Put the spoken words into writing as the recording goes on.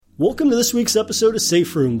Welcome to this week's episode of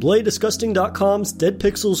Safe Room, BladeDisgusting.com's Dead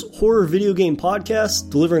Pixels horror video game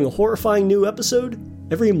podcast, delivering a horrifying new episode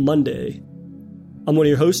every Monday. I'm one of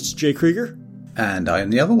your hosts, Jay Krieger. And I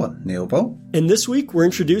am the other one, Neil Bolt. And this week we're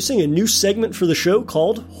introducing a new segment for the show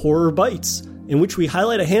called Horror Bytes, in which we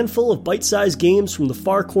highlight a handful of bite-sized games from the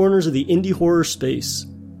far corners of the indie horror space.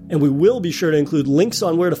 And we will be sure to include links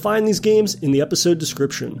on where to find these games in the episode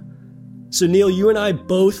description. So Neil, you and I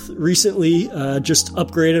both recently just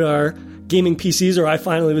upgraded our gaming PCs, or I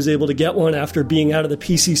finally was able to get one after being out of the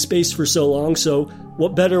PC space for so long. So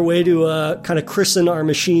what better way to kind of christen our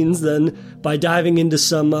machines than by diving into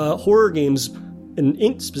some horror games,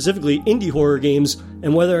 and specifically indie horror games,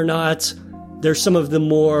 and whether or not there's some of the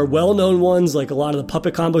more well-known ones, like a lot of the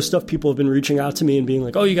Puppet Combo stuff. People have been reaching out to me and being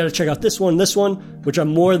like, oh, you got to check out this one, which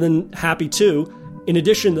I'm more than happy to. In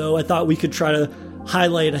addition, though, I thought we could try to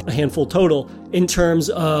highlight a handful total in terms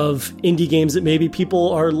of indie games that maybe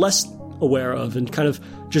people are less aware of, and kind of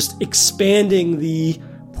just expanding the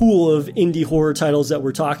pool of indie horror titles that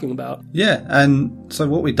we're talking about. Yeah, and so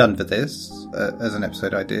what we've done for this, as an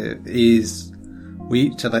episode idea, is we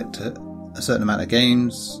each select a certain amount of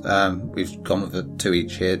games. We've gone with 2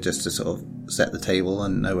 each here just to sort of set the table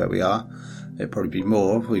and know where we are. It'd probably be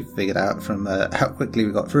more if we figured out from how quickly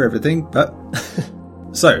we got through everything. But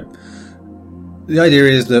so the idea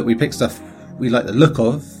is that we pick stuff we like the look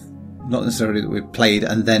of, not necessarily that we've played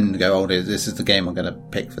and then go, oh, this is the game I'm going to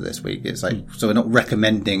pick for this week. It's like, so we're not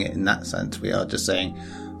recommending it in that sense. We are just saying,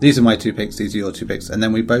 these are my 2 picks, these are your 2 picks. And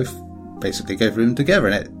then we both basically go through them together,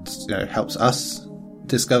 and it helps us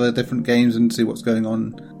discover different games and see what's going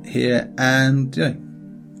on here, and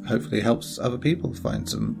hopefully helps other people find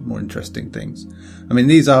some more interesting things. I mean,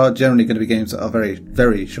 these are generally going to be games that are very,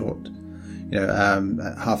 very short.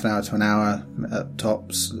 Half an hour to an hour at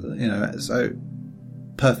tops, so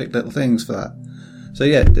perfect little things for that. So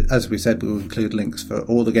yeah, as we said, we will include links for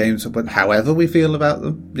all the games, but however we feel about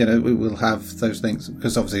them, we will have those links,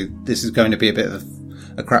 because obviously this is going to be a bit of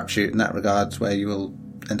a crapshoot in that regards, where you will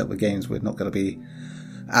end up with games we're not going to be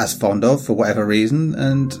as fond of for whatever reason,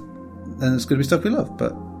 and then it's going to be stuff we love,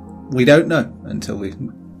 but we don't know until we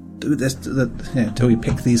do this, until we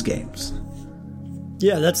pick these games.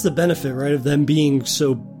 Yeah, that's the benefit, right, of them being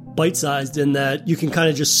so bite-sized, in that you can kind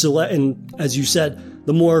of just select, and as you said,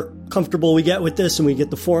 the more comfortable we get with this and we get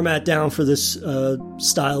the format down for this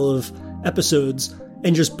style of episodes,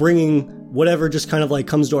 and just bringing whatever just kind of like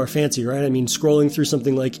comes to our fancy, right? I mean, scrolling through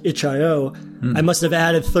something like itch.io, I must have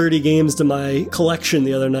added 30 games to my collection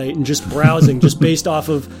the other night, and just browsing, just based off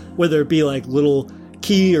of whether it be like little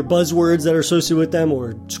key or buzzwords that are associated with them,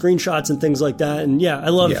 or screenshots and things like that. And yeah, I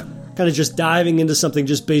love kind of just diving into something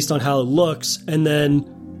just based on how it looks, and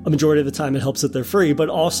then a majority of the time it helps that they're free, but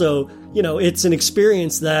also, it's an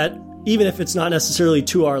experience that, even if it's not necessarily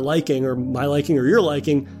to our liking or my liking or your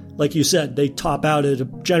liking, like you said, they top out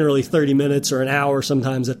at generally 30 minutes or an hour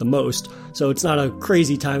sometimes at the most. So it's not a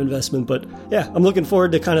crazy time investment, but yeah, I'm looking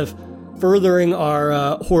forward to kind of furthering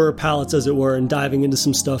our horror palettes, as it were, and diving into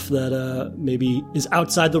some stuff that maybe is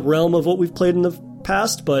outside the realm of what we've played in the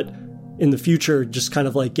past, but in the future, just kind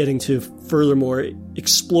of like getting to furthermore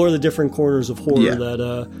explore the different corners of horror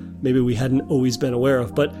that maybe we hadn't always been aware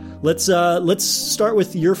of. But let's start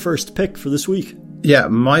with your first pick for this week. Yeah,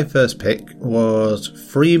 my first pick was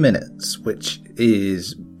 3 Minutes, which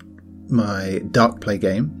is my Dark Play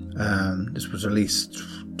game. This was released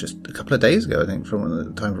just a couple of days ago, I think, from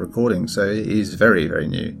the time of recording, so it is very, very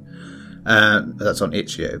new. That's on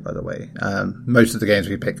itch.io, by the way. Most of the games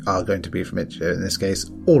we pick are going to be from itch.io, in this case,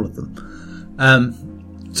 all of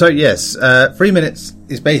them. So yes, 3 Minutes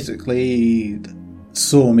is basically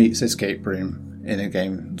Saw meets Escape Room in a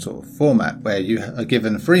game sort of format, where you are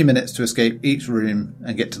given 3 minutes to escape each room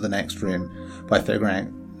and get to the next room by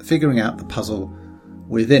figuring out the puzzle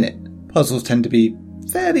within it. Puzzles tend to be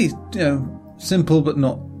fairly, simple, but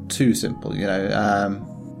not too simple,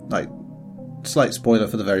 like, slight spoiler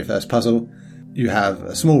for the very first puzzle. You have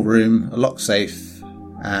a small room, a locked safe,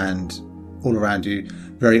 and all around you,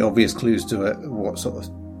 very obvious clues to what sort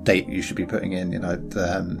of date you should be putting in.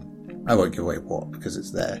 I won't give away what, because it's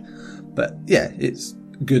there. But yeah, it's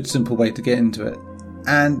a good, simple way to get into it.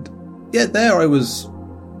 And yeah, there I was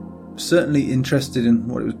certainly interested in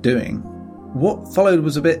what it was doing. What followed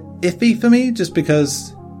was a bit iffy for me, just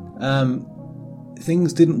because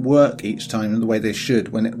things didn't work each time in the way they should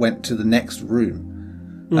when it went to the next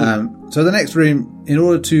room. So the next room, in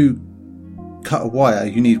order to cut a wire,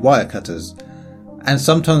 you need wire cutters. And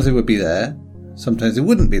sometimes they would be there, sometimes they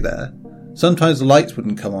wouldn't be there. Sometimes the lights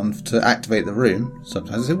wouldn't come on to activate the room,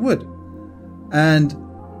 sometimes they would. And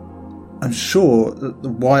I'm sure that the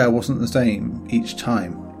wire wasn't the same each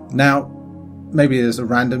time. Now, maybe there's a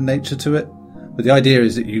random nature to it, but the idea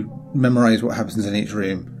is that you memorize what happens in each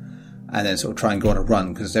room and then sort of try and go on a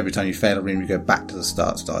run, because every time you fail a room, you go back to the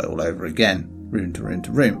start all over again, room to room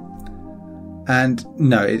to room. And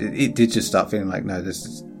no, it did just start feeling like, no, this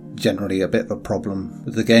is generally a bit of a problem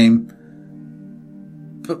with the game.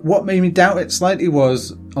 But what made me doubt it slightly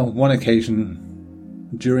was, on one occasion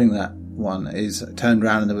during that one, is I turned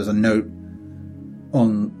around and there was a note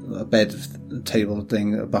on a bed table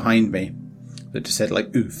thing behind me that just said,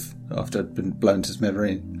 like, oof, after I'd been blown to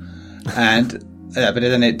smithereens. And but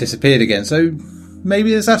then it disappeared again. So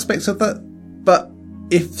maybe there's aspects of that, but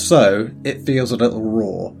if so, it feels a little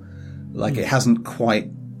raw, like it hasn't quite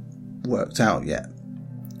worked out yet.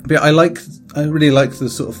 But I really like the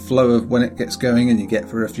sort of flow of when it gets going and you get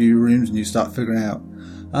through a few rooms and you start figuring out,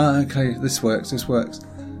 okay, this works.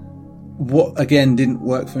 What again didn't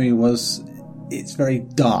work for me was it's very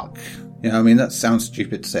dark. You know, I mean, that sounds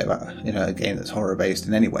stupid to say about, you know, a game that's horror based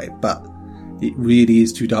in any way, but it really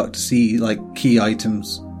is too dark to see, like, key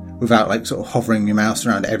items without, like, sort of hovering your mouse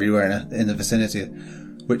around everywhere in the vicinity,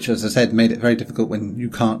 which, as I said, made it very difficult when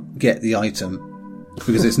you can't get the item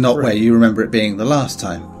because it's not where you remember it being the last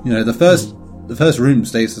time. You know, the first room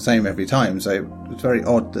stays the same every time, so it's very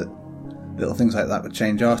odd that little things like that would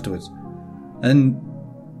change afterwards. And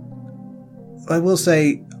I will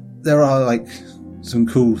say there are, like, some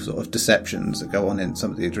cool sort of deceptions that go on in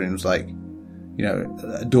some of these rooms, like, you know,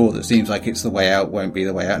 a door that seems like it's the way out won't be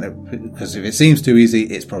the way out, because if it seems too easy,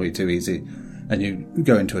 it's probably too easy, and you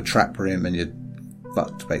go into a trap room and you're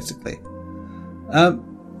fucked, basically. For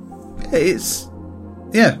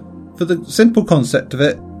the simple concept of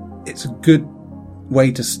it, it's a good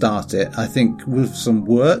way to start it. I think with some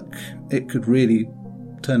work, it could really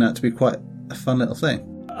turn out to be quite a fun little thing.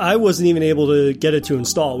 I wasn't even able to get it to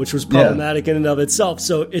install, which was problematic in and of itself.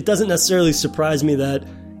 So it doesn't necessarily surprise me that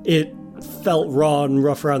it felt raw and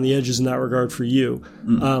rough around the edges in that regard for you.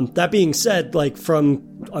 That being said, like,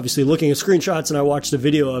 from obviously looking at screenshots and I watched a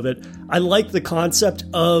video of it, I like the concept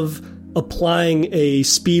of applying a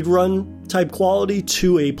speedrun type quality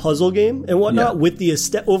to a puzzle game and whatnot with the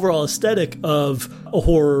overall aesthetic of a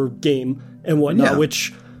horror game and whatnot,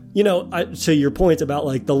 which, you know, to your point about,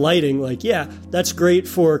 like, the lighting, like, yeah, that's great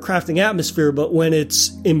for crafting atmosphere, but when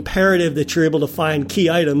it's imperative that you're able to find key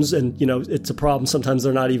items, and, you know, it's a problem, sometimes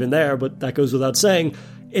they're not even there, but that goes without saying.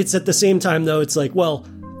 It's at the same time, though, it's like, well,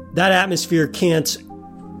 that atmosphere can't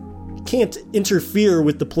interfere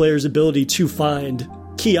with the player's ability to find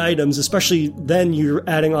key items, especially then you're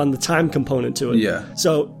adding on the time component to it. Yeah.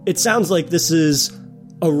 So it sounds like this is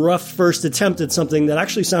a rough first attempt at something that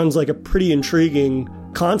actually sounds like a pretty intriguing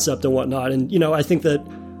concept and whatnot. And, you know, I think that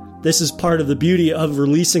this is part of the beauty of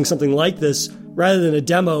releasing something like this rather than a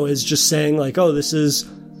demo, is just saying, like, oh, this is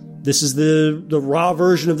the raw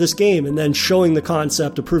version of this game, and then showing the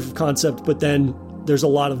concept, a proof of concept, but then there's a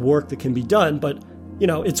lot of work that can be done. But, you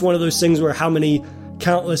know, it's one of those things where how many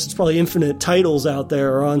countless, it's probably infinite titles out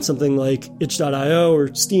there are on something like itch.io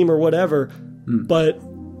or Steam or whatever, but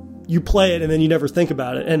you play it and then you never think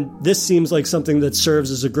about it. And this seems like something that serves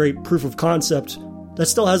as a great proof of concept that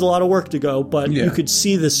still has a lot of work to go, but you could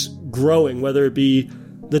see this growing, whether it be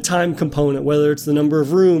the time component, whether it's the number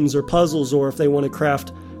of rooms or puzzles, or if they want to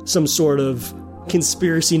craft some sort of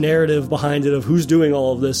conspiracy narrative behind it of who's doing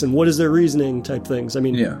all of this and what is their reasoning type things. I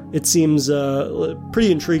mean, it seems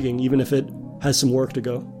pretty intriguing, even if it has some work to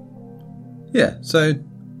go. Yeah, so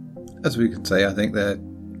as we can say, I think they're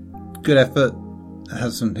good effort. It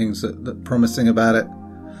has some things that are promising about it,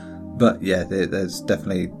 but yeah, there's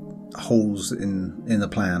definitely holes in the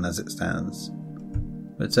plan as it stands.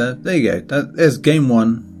 But there you go. There's game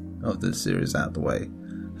one of the series out of the way.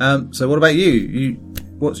 So what about you?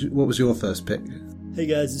 What was your first pick? Hey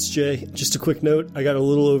guys, it's Jay. Just a quick note. I got a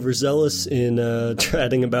little overzealous in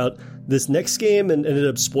chatting about this next game and ended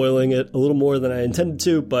up spoiling it a little more than I intended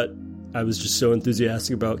to, but I was just so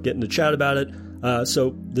enthusiastic about getting to chat about it.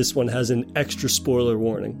 So this one has an extra spoiler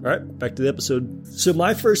warning. All right, back to the episode. So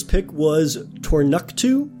my first pick was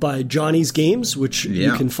Tornuktu by Johnny's Games, which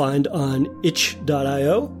you can find on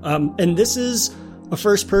itch.io. And this is a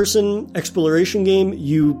first-person exploration game.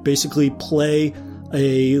 You basically play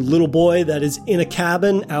a little boy that is in a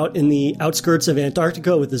cabin out in the outskirts of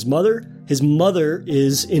Antarctica with his mother. His mother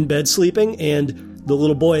is in bed sleeping, and the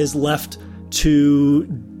little boy is left to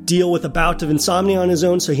deal with a bout of insomnia on his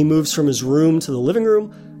own, so he moves from his room to the living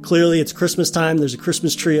room. Clearly, it's Christmas time. There's a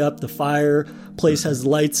Christmas tree up. The fireplace has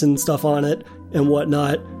lights and stuff on it and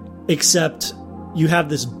whatnot, except you have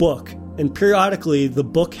this book, and periodically the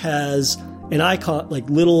book has an icon, like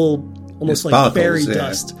little almost like fairy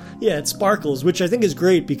dust. Yeah, it sparkles, which I think is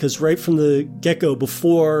great because right from the get-go,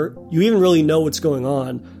 before you even really know what's going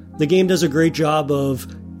on, the game does a great job of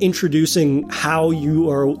introducing how you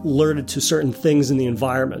are alerted to certain things in the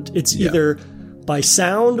environment. It's either by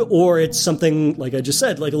sound or it's something, like I just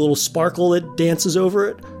said, like a little sparkle that dances over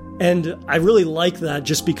it. And I really like that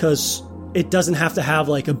just because it doesn't have to have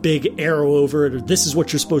like a big arrow over it or this is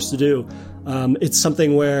what you're supposed to do. It's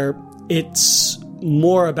something where it's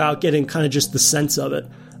more about getting kind of just the sense of it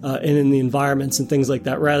and in the environments and things like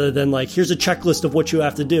that, rather than like, here's a checklist of what you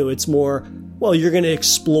have to do. It's more, well, you're going to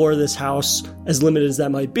explore this house, as limited as that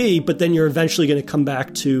might be, but then you're eventually going to come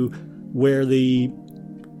back to where the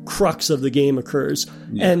crux of the game occurs.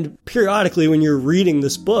 Yeah. And periodically when you're reading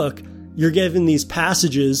this book, you're given these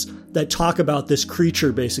passages that talk about this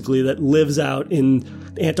creature basically that lives out in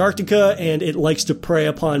Antarctica, and it likes to prey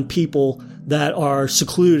upon people that are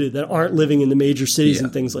secluded, that aren't living in the major cities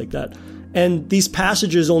and things like that. And these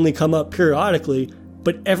passages only come up periodically,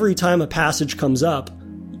 but every time a passage comes up,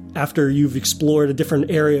 after you've explored a different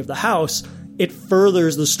area of the house, it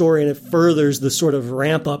furthers the story and it furthers the sort of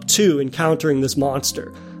ramp up to encountering this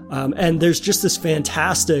monster. And there's just this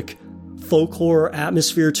fantastic folk horror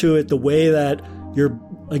atmosphere to it, the way that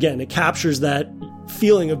it captures that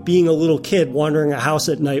feeling of being a little kid wandering a house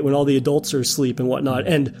at night when all the adults are asleep and whatnot.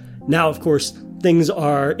 And now, of course, things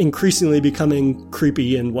are increasingly becoming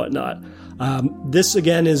creepy and whatnot. This,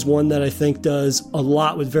 again, is one that I think does a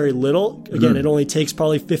lot with very little. Again, it only takes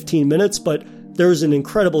probably 15 minutes, but there's an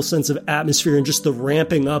incredible sense of atmosphere and just the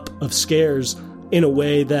ramping up of scares in a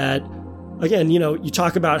way that, again, you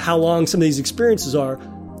talk about how long some of these experiences are.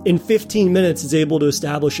 In 15 minutes, it's able to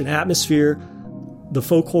establish an atmosphere, the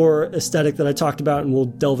folk horror aesthetic that I talked about, and we'll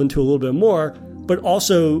delve into a little bit more. But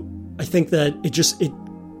also, I think that it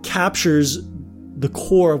captures the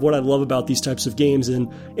core of what I love about these types of games.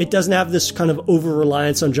 And it doesn't have this kind of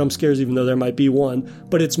over-reliance on jump scares, even though there might be one.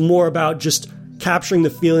 But it's more about just capturing the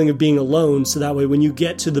feeling of being alone, so that way when you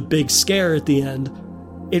get to the big scare at the end,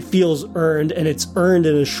 it feels earned, and it's earned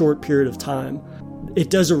in a short period of time. It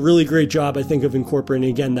does a really great job, I think, of incorporating,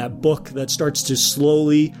 again, that book that starts to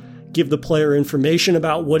slowly give the player information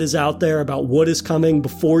about what is out there, about what is coming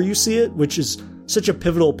before you see it, which is such a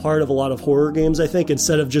pivotal part of a lot of horror games, I think.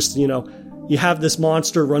 Instead of just, you have this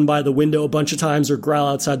monster run by the window a bunch of times or growl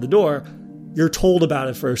outside the door, you're told about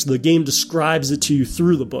it first. The game describes it to you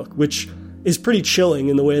through the book, which is pretty chilling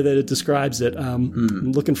in the way that it describes it.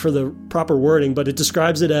 I'm looking for the proper wording, but it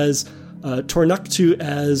describes it as Tornuktu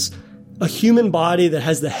as a human body that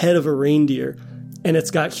has the head of a reindeer, and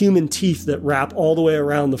it's got human teeth that wrap all the way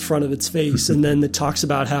around the front of its face. And then it talks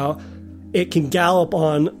about how it can gallop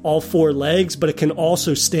on all four legs, but it can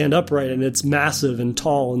also stand upright, and it's massive and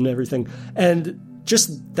tall and everything. And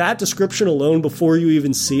just that description alone, before you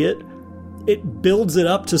even see it, it builds it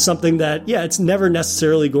up to something that, it's never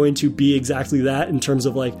necessarily going to be exactly that in terms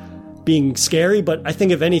of like being scary. But I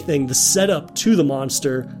think if anything, the setup to the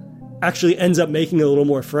monster actually ends up making it a little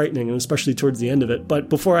more frightening, and especially towards the end of it. But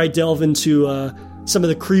before I delve into some of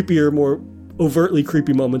the creepier, more overtly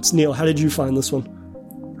creepy moments, Neil, how did you find this one?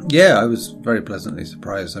 Yeah, I was very pleasantly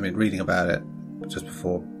surprised. I mean, reading about it just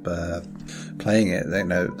before playing it,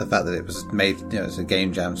 the fact that it was made, it's a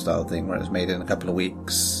game jam style thing where it was made in a couple of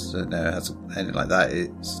weeks, it has anything like that.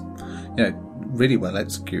 It's, really well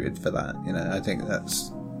executed for that. I think that's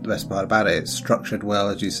the best part about it. It's structured well,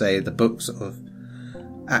 as you say. The book sort of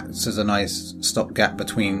acts as a nice stopgap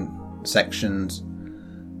between sections.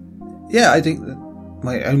 Yeah, I think that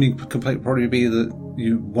my only complaint would probably be that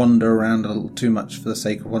you wander around a little too much for the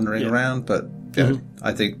sake of wandering around, but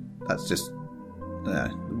I think that's just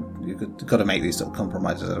you've got to make these sort of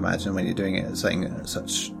compromises, I'd imagine, when you're doing it at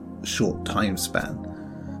such short time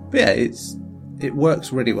span. But yeah, it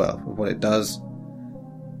works really well with what it does.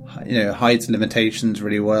 Hides limitations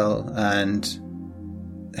really well, and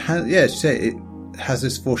it has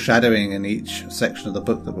this foreshadowing in each section of the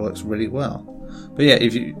book that works really well. But yeah,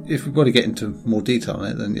 if we've got to get into more detail on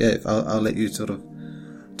it, then I'll let you sort of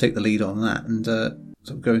take the lead on that and sort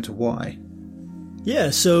of go into why. Yeah,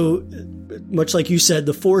 so much like you said,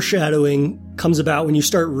 the foreshadowing comes about when you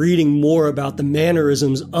start reading more about the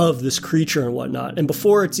mannerisms of this creature and whatnot. And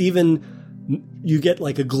before it's even, you get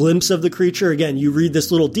like a glimpse of the creature, again, you read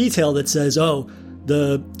this little detail that says,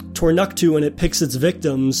 the Tornuktu, when it picks its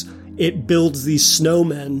victims, it builds these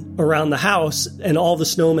snowmen around the house, and all the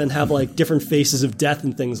snowmen have like different faces of death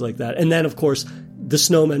and things like that. And then, of course, the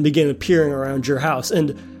snowmen begin appearing around your house.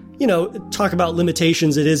 And, talk about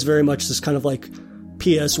limitations. It is very much this kind of like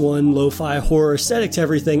PS1 lo-fi horror aesthetic to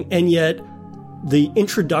everything. And yet the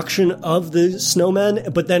introduction of the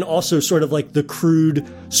snowmen, but then also sort of like the crude,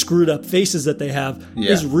 screwed up faces that they have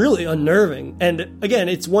is really unnerving. And again,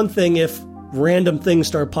 it's one thing if random things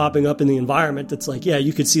start popping up in the environment. It's like, yeah,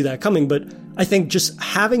 you could see that coming. But I think just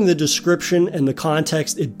having the description and the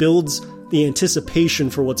context, it builds the anticipation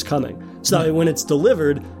for what's coming. So that when it's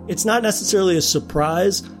delivered, it's not necessarily a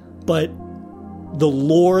surprise, but the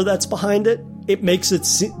lore that's behind it, it makes it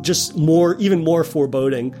just even more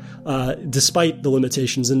foreboding, despite the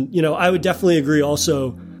limitations. And, I would definitely agree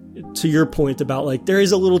also to your point about like, there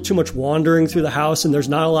is a little too much wandering through the house and there's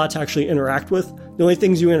not a lot to actually interact with. The only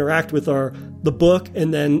things you interact with are the book,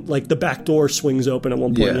 and then like the back door swings open at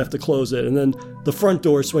one point, you have to close it. And then the front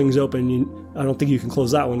door swings open. I don't think you can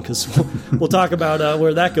close that one because we'll talk about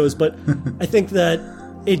where that goes. But I think that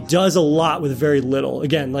it does a lot with very little.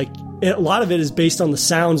 Again, like a lot of it is based on the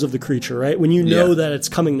sounds of the creature, right? When you know that it's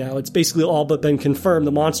coming now, it's basically all but been confirmed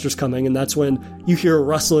the monster's coming, and that's when you hear a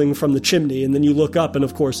rustling from the chimney, and then you look up, and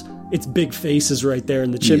of course, its big face is right there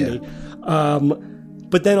in the chimney.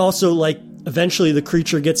 But then also, like, eventually the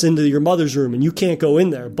creature gets into your mother's room, and you can't go in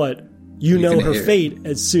there, but you know her fate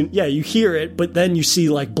as soon... Yeah, you hear it, but then you see,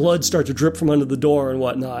 like, blood start to drip from under the door and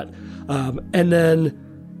whatnot. And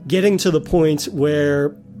then getting to the point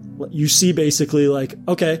where you see basically, like,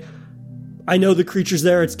 okay, I know the creature's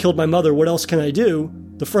there, it's killed my mother, what else can I do?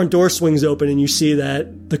 The front door swings open and you see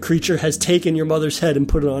that the creature has taken your mother's head and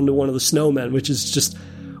put it onto one of the snowmen, which is just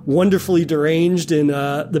wonderfully deranged in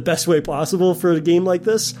the best way possible for a game like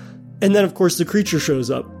this. And then, of course, the creature shows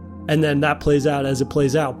up, and then that plays out as it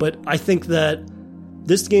plays out. But I think that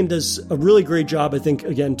this game does a really great job, I think,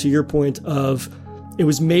 again, to your point of it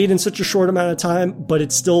was made in such a short amount of time, but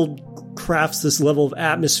it still crafts this level of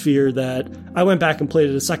atmosphere that I went back and played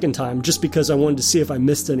it a second time just because I wanted to see if I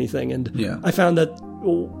missed anything. And I found that,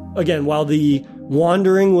 again, while the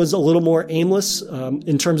wandering was a little more aimless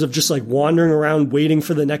in terms of just like wandering around waiting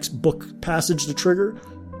for the next book passage to trigger,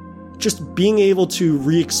 just being able to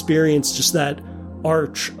re-experience just that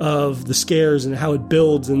arch of the scares and how it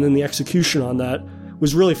builds and then the execution on that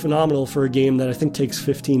was really phenomenal for a game that I think takes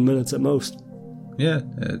 15 minutes at most. Yeah,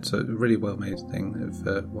 it's a really well-made thing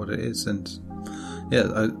of what it is, and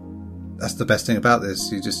that's the best thing about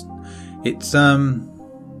this. It's I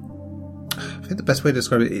think the best way to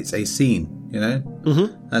describe it, it's a scene,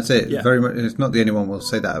 That's it. Yeah. Very much. It's not the only one we'll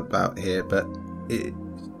say that about here, but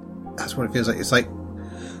that's what it feels like. It's like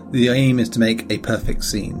the aim is to make a perfect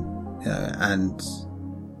scene, and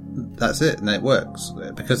that's it, and it works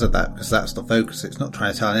because of that, because that's the focus. It's not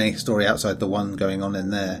trying to tell any story outside the one going on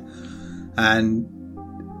in there. And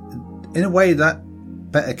in a way that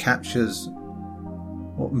better captures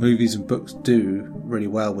what movies and books do really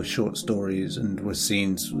well with short stories and with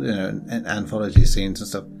scenes, and anthology scenes and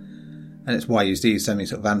stuff. And it's why you see so many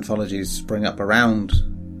sort of anthologies spring up around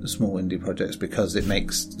the small indie projects, because it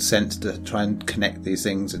makes sense to try and connect these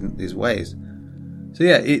things in these ways. So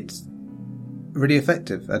yeah, it's really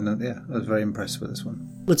effective, and I was very impressed with this one.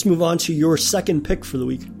 Let's move on to your second pick for the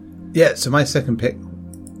week. Yeah, so my second pick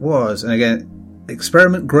was, and again,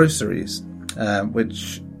 Experiment Groceries,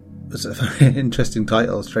 which was a very interesting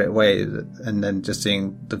title straight away, and then just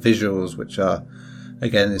seeing the visuals, which are,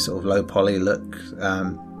 again, this sort of low poly look,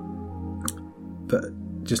 but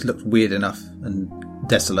just looked weird enough and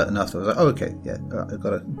desolate enough. I was like, oh, okay, yeah, I've got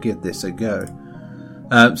to give this a go.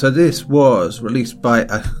 So this was released by,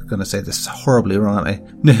 I'm going to say this horribly wrong, aren't I?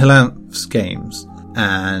 Nihilance Games.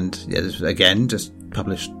 And yeah, this was, again, just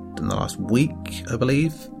published in the last week, I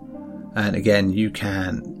believe. And again, you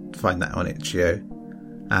can find that on itch.io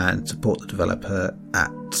and support the developer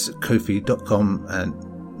at ko-fi.com and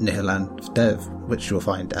Nihilance Dev, which you'll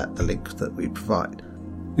find at the link that we provide.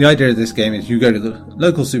 The idea of this game is you go to the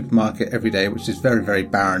local supermarket every day, which is very, very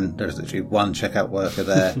barren. There's literally one checkout worker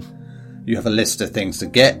there. You have a list of things to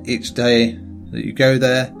get each day that you go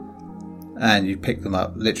there, and you pick them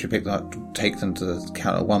up, take them to the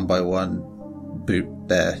counter one by one, boot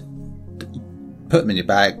there, put them in your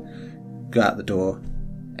bag, go out the door,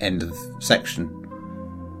 end of section.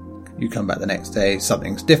 You come back the next day,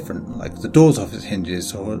 something's different, like the door's off its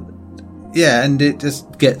hinges, and it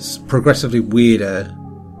just gets progressively weirder.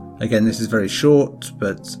 Again, this is very short,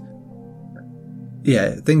 but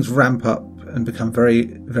yeah, things ramp up and become very,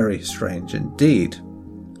 very strange indeed.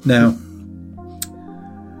 Now,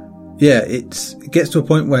 yeah, it gets to a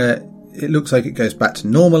point where it looks like it goes back to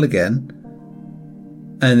normal again,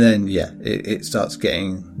 and then, it starts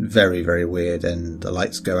getting very, very weird, and the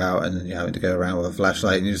lights go out, and you're having to go around with a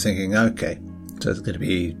flashlight, and you're just thinking, okay, so it's going to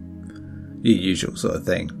be your usual sort of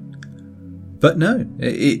thing. But no,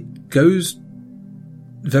 it goes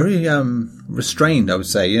very restrained, I would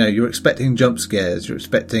say. You know, you're expecting jump scares, you're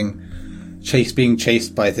expecting being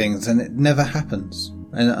chased by things, and it never happens.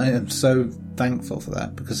 And I am so thankful for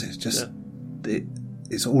that, because it's just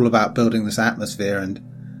it's all about building this atmosphere. And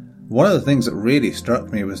one of the things that really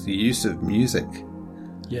struck me was the use of music.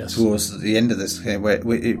 Yes. Towards the end of this game, where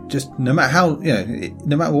it just, no matter how,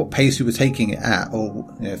 no matter what pace you were taking it at, or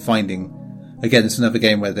finding, again, it's another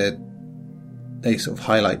game where they sort of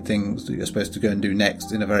highlight things that you're supposed to go and do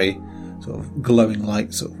next in a very sort of glowing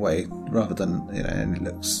light sort of way, rather than, and it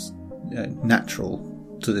looks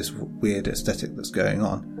natural to this weird aesthetic that's going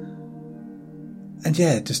on. And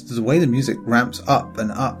just the way the music ramps up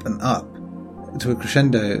and up and up to a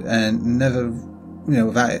crescendo, and never,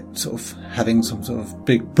 without it sort of having some sort of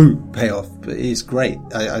big boom payoff. But it is great.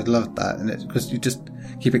 I love that. And it's because you just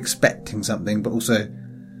keep expecting something, but also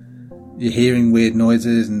you're hearing weird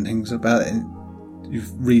noises and things about it. And you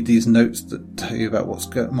read these notes that tell you about what's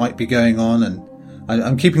might be going on. And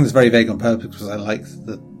I'm keeping this very vague on purpose, because I like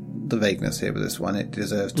the vagueness here with this one. It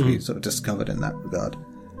deserves to be sort of discovered in that regard.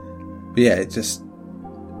 But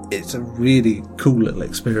it's a really cool little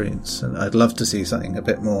experience. And I'd love to see something a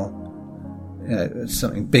bit more,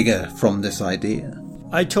 something bigger from this idea.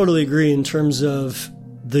 I totally agree in terms of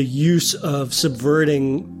the use of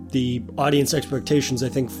subverting the audience expectations, I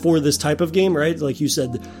think, for this type of game, right? Like you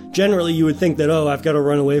said, generally you would think that, I've got to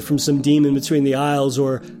run away from some demon between the aisles,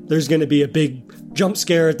 or there's going to be a big jump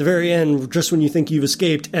scare at the very end just when you think you've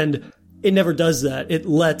escaped. And it never does that. It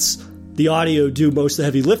lets the audio do most of the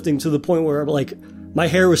heavy lifting, to the point where, like, my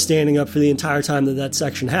hair was standing up for the entire time that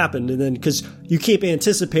section happened. And then, because you keep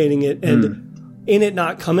anticipating it, and in it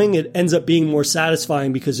not coming, it ends up being more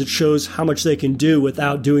satisfying, because it shows how much they can do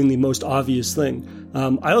without doing the most obvious thing.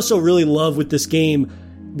 I also really love with this game,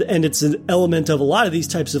 and it's an element of a lot of these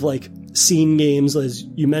types of like scene games, as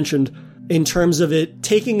you mentioned, in terms of it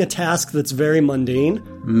taking a task that's very mundane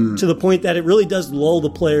to the point that it really does lull the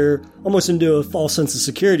player almost into a false sense of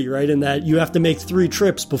security, right? In that you have to make 3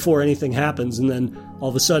 trips before anything happens, and then all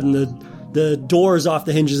of a sudden the door's off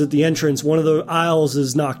the hinges at the entrance, one of the aisles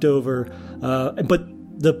is knocked over, but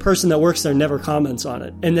the person that works there never comments on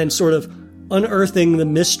it. And then sort of unearthing the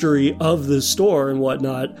mystery of the store and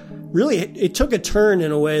whatnot, really, it took a turn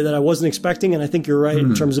in a way that I wasn't expecting, and I think you're right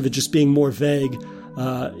in terms of it just being more vague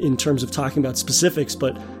in terms of talking about specifics,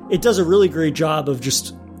 but it does a really great job of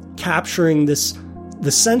just capturing the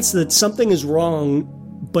sense that something is wrong,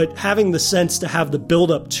 but having the sense to have the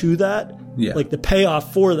build-up to that, like the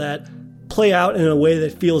payoff for that, play out in a way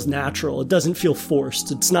that feels natural. It doesn't feel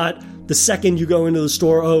forced. It's not the second you go into the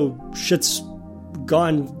store, shit's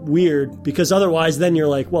gone weird, because otherwise then you're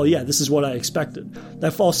like, well, yeah, this is what I expected.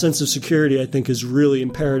 That false sense of security, I think, is really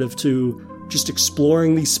imperative to just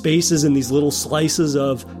exploring these spaces and these little slices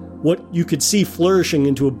of what you could see flourishing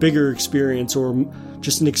into a bigger experience, or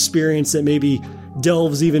just an experience that maybe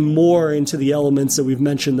delves even more into the elements that we've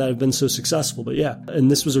mentioned that have been so successful. But yeah,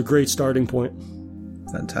 and this was a great starting point.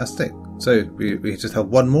 Fantastic. So we just have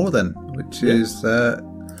one more then, which is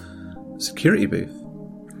Security Booth.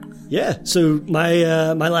 Yeah, so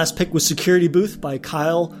my last pick was Security Booth by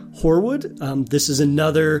Kyle Horwood. This is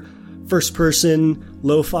another first-person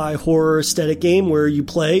lo-fi horror aesthetic game where you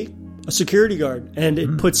play a security guard, and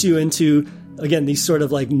it puts you into, again, these sort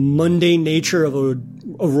of like mundane nature of a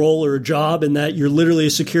role or a job, in that you're literally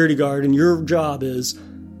a security guard, and your job is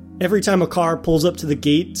every time a car pulls up to the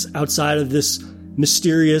gates outside of this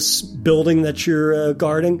mysterious building that you're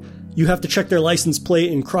guarding, you have to check their license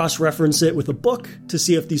plate and cross-reference it with a book to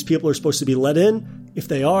see if these people are supposed to be let in. If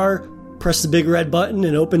they are, press the big red button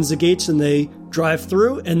and opens the gates, and they drive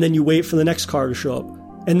through, and then you wait for the next car to show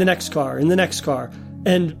up, and the next car, and the next car.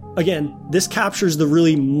 And again, this captures the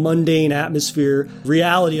really mundane atmosphere,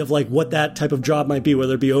 reality of like what that type of job might be,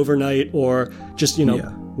 whether it be overnight or just,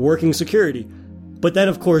 working security. But then,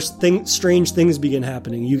 of course, strange things begin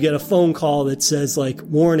happening. You get a phone call that says, like,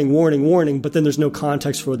 warning, warning, warning, but then there's no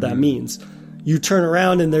context for what that means. You turn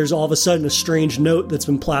around, and there's all of a sudden a strange note that's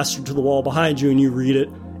been plastered to the wall behind you, and you read it,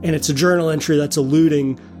 and it's a journal entry that's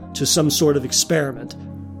alluding to some sort of experiment.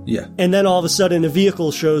 Yeah. And then all of a sudden a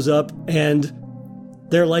vehicle shows up, and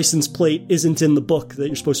their license plate isn't in the book that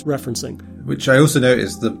you're supposed to be referencing. Which I also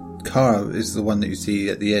noticed the car is the one that you see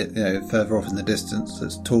at the further off in the distance,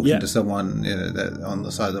 that's talking to someone on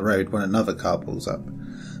the side of the road when another car pulls up.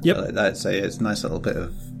 Yep. I'd say it's a nice little bit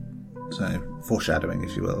of foreshadowing,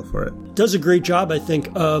 if you will, for it. Does a great job, I think,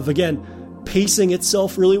 of, again, pacing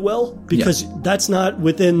itself really well, because that's not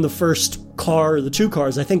within the first car or the 2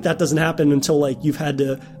 cars. I think that doesn't happen until like you've had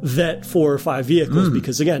to vet 4 or 5 vehicles,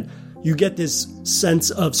 because again, you get this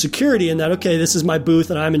sense of security in that, okay, this is my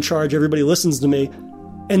booth and I'm in charge, everybody listens to me.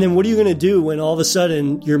 And then what are you going to do when all of a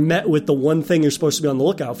sudden you're met with the one thing you're supposed to be on the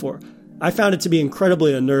lookout for? I found it to be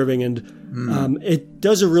incredibly unnerving, and it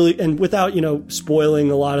does a really, and without,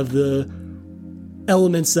 spoiling a lot of the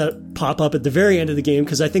elements that pop up at the very end of the game,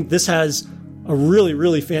 because I think this has a really,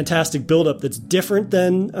 really fantastic build-up that's different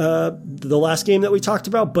than the last game that we talked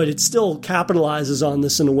about, but it still capitalizes on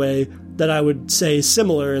this in a way that I would say is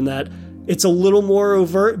similar in that it's a little more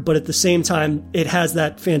overt, but at the same time, it has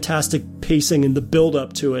that fantastic pacing and the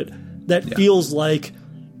build-up to it that feels like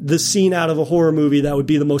the scene out of a horror movie that would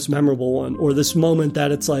be the most memorable one, or this moment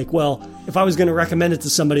that it's like, well, if I was going to recommend it to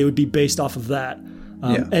somebody, it would be based off of that.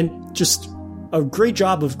 And just a great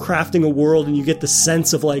job of crafting a world, and you get the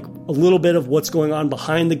sense of like a little bit of what's going on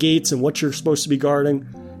behind the gates and what you're supposed to be guarding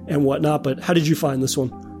and whatnot. But how did you find this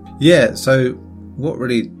one? Yeah, so what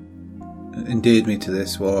really endeared me to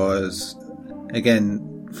this was,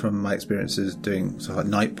 again, from my experiences doing sort of like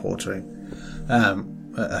night portering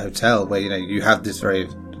at a hotel, where you have this very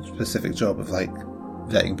specific job of like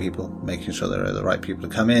vetting people, making sure there are the right people to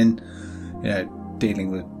come in,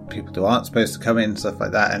 dealing with people who aren't supposed to come in, stuff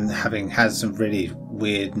like that, and having had some really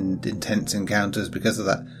weird and intense encounters because of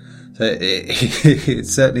that. So it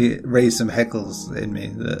certainly raised some heckles in me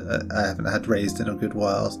that I haven't had raised in a good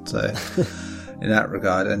while. So in that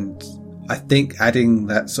regard, and I think adding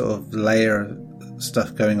that sort of layer of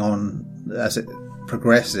stuff going on as it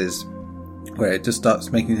progresses, where it just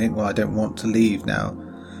starts making you think, well, I don't want to leave now,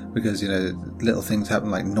 because little things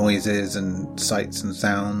happen like noises and sights and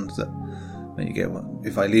sounds that when you get, well,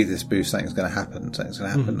 if I leave this booth, something's going to happen.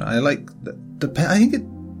 I like I think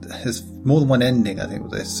it has more than one ending, I think,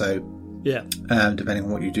 with this. So depending on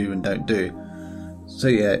what you do and don't do. So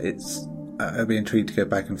it's I'd be intrigued to go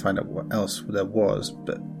back and find out what else there was,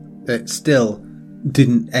 but it still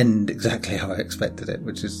didn't end exactly how I expected it,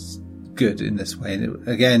 which is good in this way. And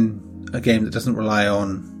again, a game that doesn't rely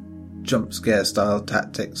on jump scare style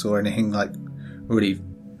tactics or anything like really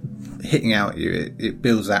hitting out at you. It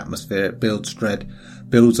builds atmosphere, it builds dread,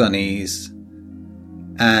 builds unease,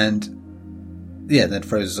 and then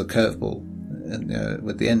throws us a curveball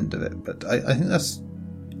with the end of it. But I think that's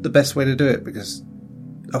the best way to do it, because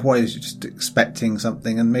otherwise you're just expecting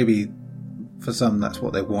something, and maybe for some that's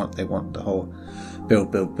what they want. They want the whole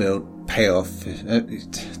build payoff.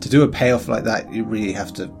 To do a payoff like that, you really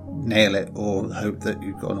have to nail it, or hope that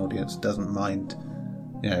you've got an audience that doesn't mind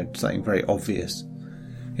something very obvious,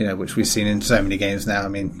 which we've seen in so many games now. I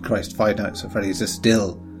mean, Christ, Five Nights at Freddy's are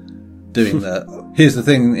still doing the here's the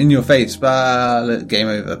thing in your face, game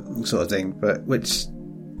over sort of thing, but which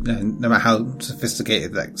no matter how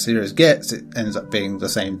sophisticated that series gets, it ends up being the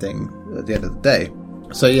same thing at the end of the day.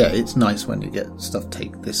 So it's nice when you get stuff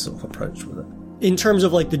take this sort of approach with it. In terms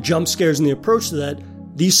of like the jump scares and the approach to that,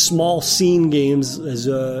 these small scene games,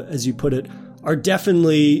 as you put it, are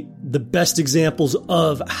definitely the best examples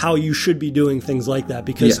of how you should be doing things like that.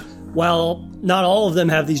 Because while not all of them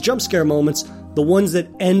have these jump scare moments, the ones that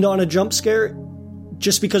end on a jump scare,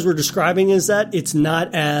 just because we're describing is that, it's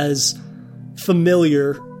not as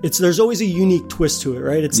familiar. There's always a unique twist to it,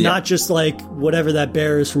 right? It's not just like whatever that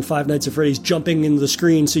bear is from Five Nights at Freddy's jumping into the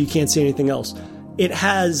screen so you can't see anything else. It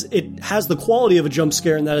has the quality of a jump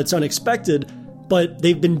scare in that it's unexpected, but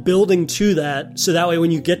they've been building to that, so that way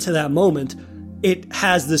when you get to that moment, it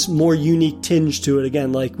has this more unique tinge to it.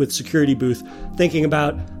 Again, like with Security Booth, thinking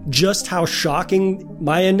about just how shocking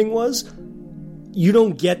my ending was, you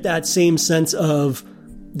don't get that same sense of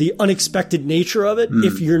the unexpected nature of it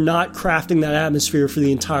if you're not crafting that atmosphere for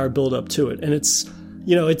the entire build up to it. And it's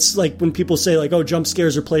like when people say like, oh, jump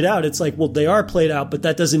scares are played out. It's like, well, they are played out, but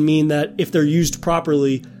that doesn't mean that if they're used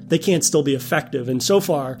properly, they can't still be effective. And so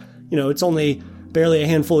far, it's only barely a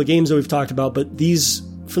handful of games that we've talked about, but these,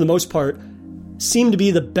 for the most part, seem to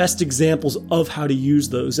be the best examples of how to use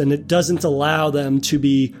those. And it doesn't allow them to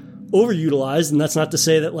be overutilized. And that's not to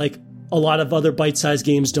say that like a lot of other bite-sized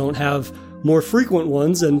games don't have more frequent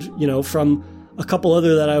ones. And, from a couple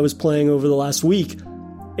other that I was playing over the last week,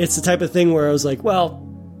 it's the type of thing where I was like, well,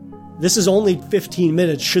 this is only 15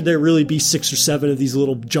 minutes. Should there really be 6 or 7 of these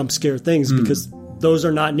little jump scare things? Because those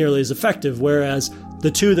are not nearly as effective. Whereas the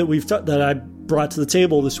two that that I brought to the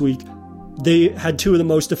table this week, they had 2 of the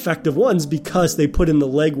most effective ones because they put in the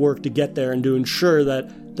legwork to get there and to ensure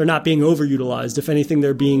that they're not being overutilized. If anything,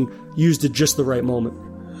 they're being used at just the right moment.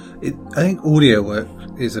 I think audio work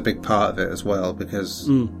is a big part of it as well, because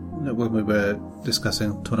when we were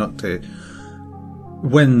discussing Tonoctu,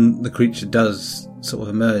 when the creature does sort of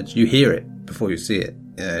emerge, you hear it before you see it,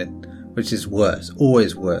 which is worse,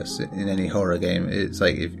 always worse in any horror game. It's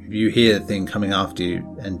like if you hear the thing coming after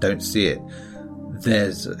you and don't see it,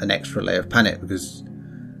 there's an extra layer of panic, because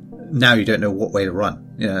now you don't know what way to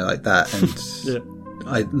run, like that. And Yeah.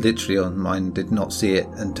 I literally on mine did not see it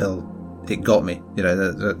until it got me.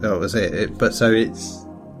 That was it. But so it's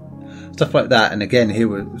stuff like that. And again, here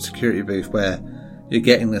with security booth, where you're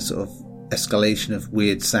getting this sort of escalation of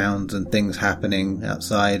weird sounds and things happening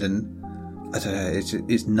outside, and I don't know,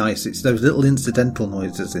 it's nice. It's those little incidental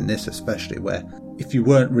noises in this, especially, where if you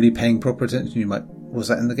weren't really paying proper attention, you might, was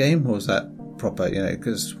that in the game or was that proper?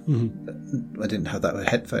 Because I didn't have that with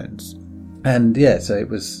headphones, and so it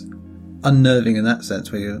was unnerving in that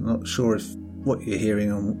sense, where you're not sure if what you're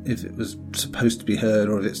hearing or if it was supposed to be heard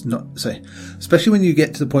or if it's not. So, especially when you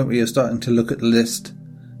get to the point where you're starting to look at the list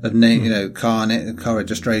of car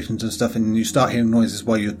registrations and stuff, and you start hearing noises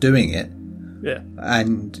while you're doing it. Yeah.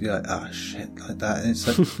 And you're like, oh shit, like that. And it's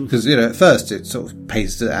like, because, at first it sort of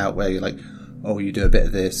pastes it out where you're like, oh, you do a bit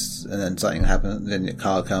of this, and then something happens, then your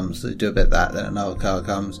car comes, so you do a bit of that, then another car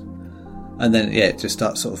comes. And then, it just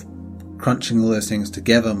starts sort of crunching all those things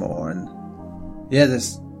together more. And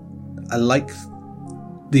I like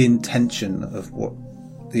the intention of what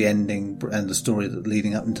the ending and the story that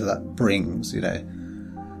leading up into that brings, the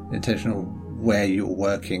intention of where you're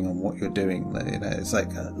working and what you're doing. It's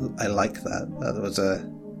like, I like that. That was a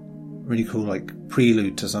really cool,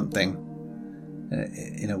 prelude to something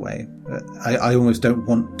in a way. I almost don't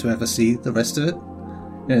want to ever see the rest of it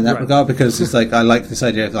in that regard, because it's like, I like this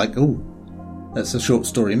idea of that's a short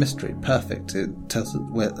story mystery. Perfect. It tells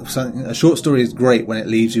where something. A short story is great when it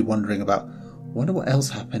leaves you wondering about, wonder what else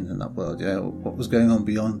happened in that world. What was going on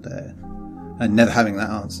beyond there, and never having that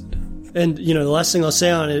answered. And, the last thing I'll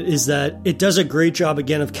say on it is that it does a great job,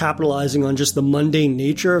 again, of capitalizing on just the mundane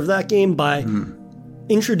nature of that game by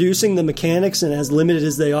introducing the mechanics, and as limited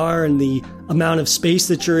as they are, and the amount of space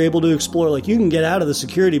that you're able to explore. Like, you can get out of the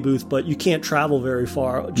security booth, but you can't travel very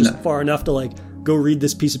far, far enough to, go read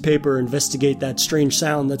this piece of paper or investigate that strange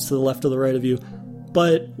sound that's to the left or the right of you.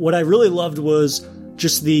 But what I really loved was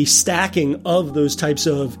just the stacking of those types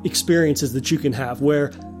of experiences that you can have,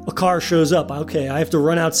 where a car shows up. Okay, I have to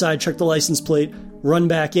run outside, check the license plate, run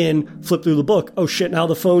back in, flip through the book. Oh shit, now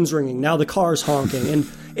the phone's ringing. Now the car's honking. And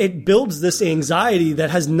it builds this anxiety that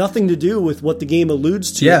has nothing to do with what the game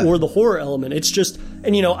alludes to or the horror element. It's just,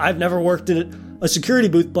 and I've never worked in a security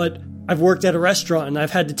booth, but I've worked at a restaurant and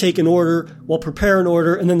I've had to take an order while prepare an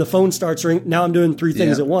order, and then the phone starts ringing. Now I'm doing three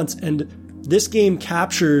things at once. And this game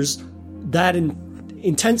captures that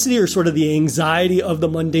intensity, or sort of the anxiety of the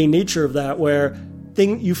mundane nature of that, where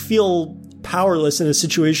you feel powerless in a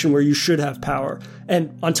situation where you should have power.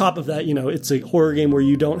 And on top of that, it's a horror game where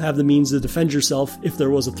you don't have the means to defend yourself if there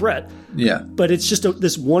was a threat. Yeah. But it's just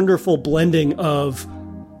this wonderful blending of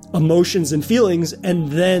emotions and feelings,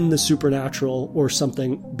 and then the supernatural or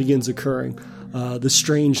something begins occurring, the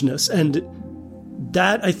strangeness. And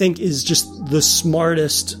that, I think, is just the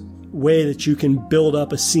smartest way that you can build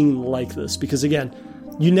up a scene like this, because again,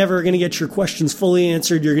 you're never going to get your questions fully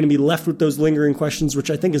answered. You're going to be left with those lingering questions,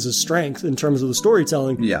 which I think is a strength in terms of the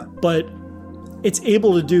storytelling. Yeah. But it's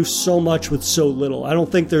able to do so much with so little. I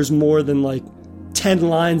don't think there's more than 10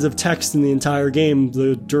 lines of text in the entire game,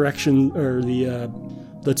 the direction or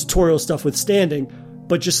the tutorial stuff withstanding,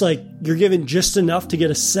 but just you're given just enough to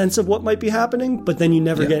get a sense of what might be happening, but then you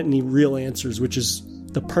never get any real answers, which is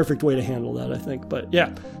the perfect way to handle that, I think. But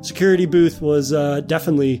yeah, Security Booth was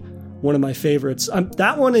definitely one of my favorites.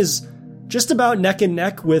 That one is just about neck and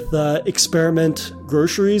neck with Experiment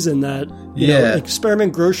Groceries, in that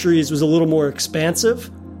Experiment Groceries was a little more expansive,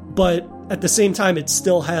 but at the same time, it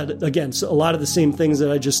still had, again, a lot of the same things that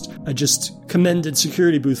I just commended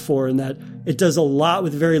Security Booth for, in that it does a lot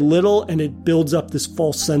with very little, and it builds up this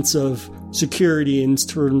false sense of security in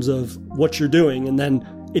terms of what you're doing, and then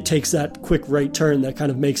it takes that quick right turn that kind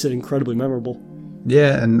of makes it incredibly memorable.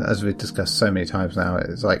 Yeah, and as we've discussed so many times now,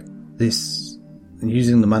 it's like this,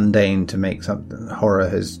 using the mundane to make something, horror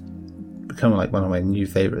has become one of my new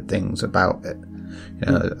favourite things about it.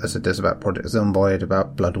 As it does about Project Zomboid,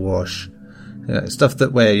 about Bloodwash, stuff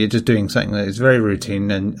that where you're just doing something that is very routine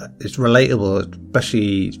and it's relatable,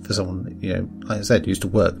 especially for someone, like I said, used to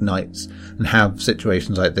work nights and have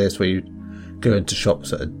situations like this where you go into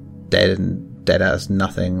shops that are dead as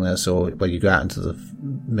nothingness, or where you go out into the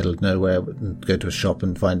middle of nowhere and go to a shop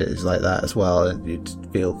and find it is like that as well, and you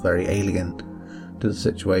feel very alien to the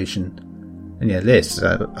situation. And this,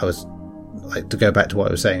 I was to go back to what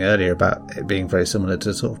I was saying earlier about it being very similar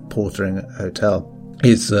to sort of portering at a hotel,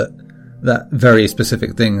 is that very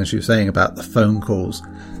specific thing, as you were saying, about the phone calls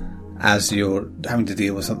as you're having to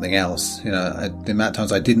deal with something else. The amount of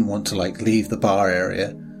times I didn't want to leave the bar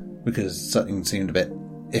area because something seemed a bit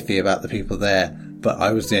iffy about the people there, but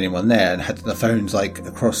I was the only one there and had the phones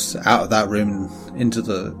across out of that room into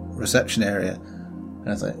the reception area. And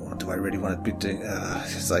I was like, what do I really want to be doing?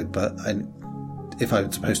 It's like, but if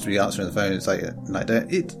I'm supposed to be answering the phone, it's like, and I don't.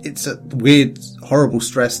 It's a weird, horrible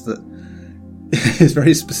stress that is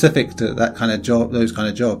very specific to that kind of job, those kind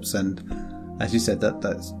of jobs. And as you said,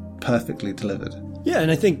 that's perfectly delivered. Yeah,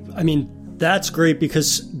 and I mean, that's great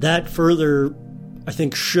because that further, I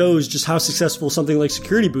think, shows just how successful something like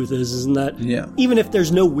Security Booth is in that even if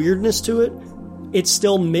there's no weirdness to it, it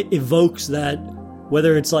still evokes that,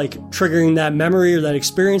 whether it's like triggering that memory or that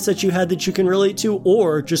experience that you had that you can relate to,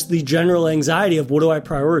 or just the general anxiety of what do I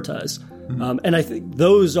prioritize. And I think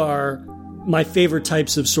those are my favorite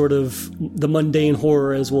types of sort of the mundane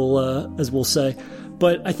horror, as we'll say.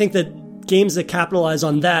 But I think that games that capitalize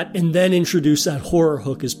on that and then introduce that horror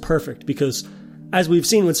hook is perfect, because as we've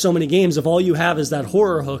seen with so many games, if all you have is that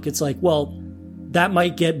horror hook, it's like, well, that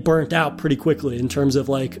might get burnt out pretty quickly in terms of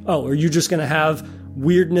like, oh, are you just going to have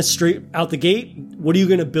weirdness straight out the gate? What are you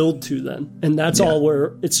going to build to then? And that's all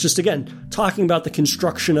where it's just, again, talking about the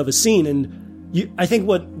construction of a scene. And I think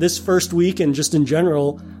what this first week and just in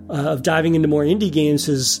general of diving into more indie games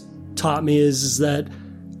has taught me is that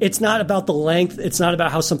it's not about the length. It's not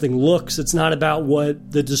about how something looks. It's not about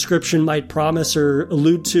what the description might promise or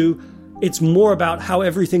allude to. It's more about how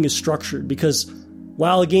everything is structured, because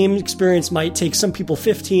while a game experience might take some people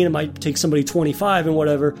 15, it might take somebody 25 and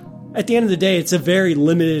whatever, at the end of the day, it's a very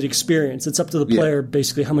limited experience. It's up to the player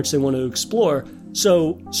basically how much they want to explore.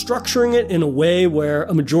 So structuring it in a way where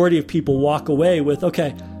a majority of people walk away with,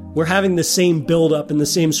 okay, we're having the same build up and the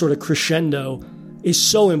same sort of crescendo is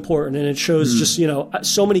so important. And it shows just,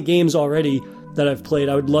 so many games already that I've played.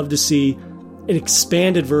 I would love to see an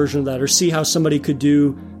expanded version of that, or see how somebody could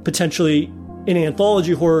do potentially an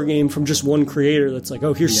anthology horror game from just one creator that's like,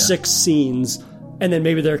 oh, here's 6 scenes, and then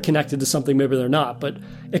maybe they're connected to something, maybe they're not. But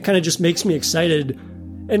it kind of just makes me excited.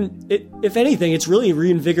 And if anything, it's really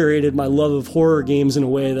reinvigorated my love of horror games in a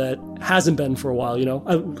way that hasn't been for a while.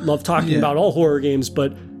 I love talking about all horror games,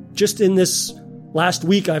 but just in this last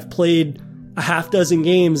week, I've played a half dozen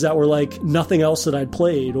games that were like nothing else that I'd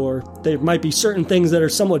played, or there might be certain things that are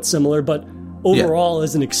somewhat similar, but overall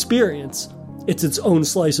as an experience, it's its own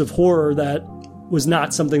slice of horror that was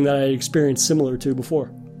not something that I had experienced similar to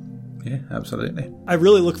before. Yeah, absolutely. I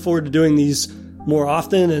really look forward to doing these more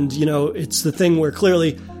often, and it's the thing where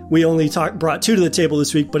clearly we only brought 2 to the table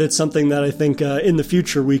this week, but it's something that I think in the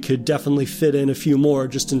future we could definitely fit in a few more,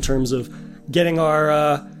 just in terms of getting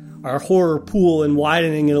our horror pool and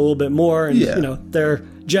widening it a little bit more. And they're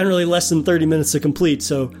generally less than 30 minutes to complete.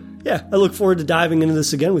 So I look forward to diving into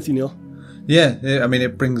this again with you, Neil. Yeah, I mean,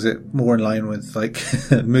 it brings it more in line with like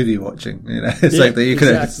movie watching. It's like that you could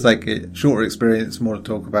it's like a shorter experience, more to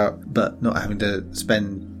talk about, but not having to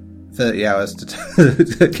spend 30 hours to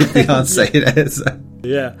give the answer. So.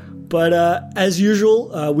 Yeah. But as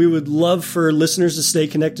usual, we would love for listeners to stay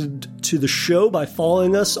connected to the show by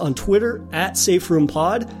following us on Twitter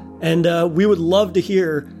 @SafeRoomPod. And we would love to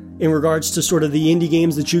hear in regards to sort of the indie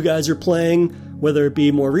games that you guys are playing, whether it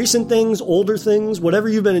be more recent things, older things, whatever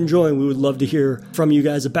you've been enjoying, we would love to hear from you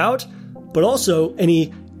guys about. But also,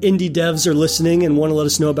 any indie devs are listening and want to let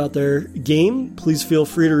us know about their game, please feel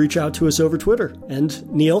free to reach out to us over Twitter.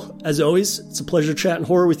 And Neil, as always, it's a pleasure chatting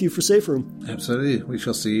horror with you for Safe Room. Absolutely. We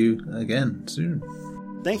shall see you again soon.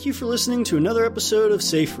 Thank you for listening to another episode of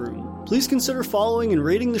Safe Room. Please consider following and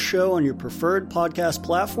rating the show on your preferred podcast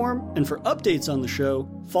platform. And for updates on the show,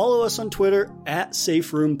 follow us on Twitter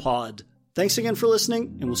 @SafeRoomPod. Thanks again for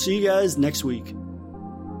listening, and we'll see you guys next week.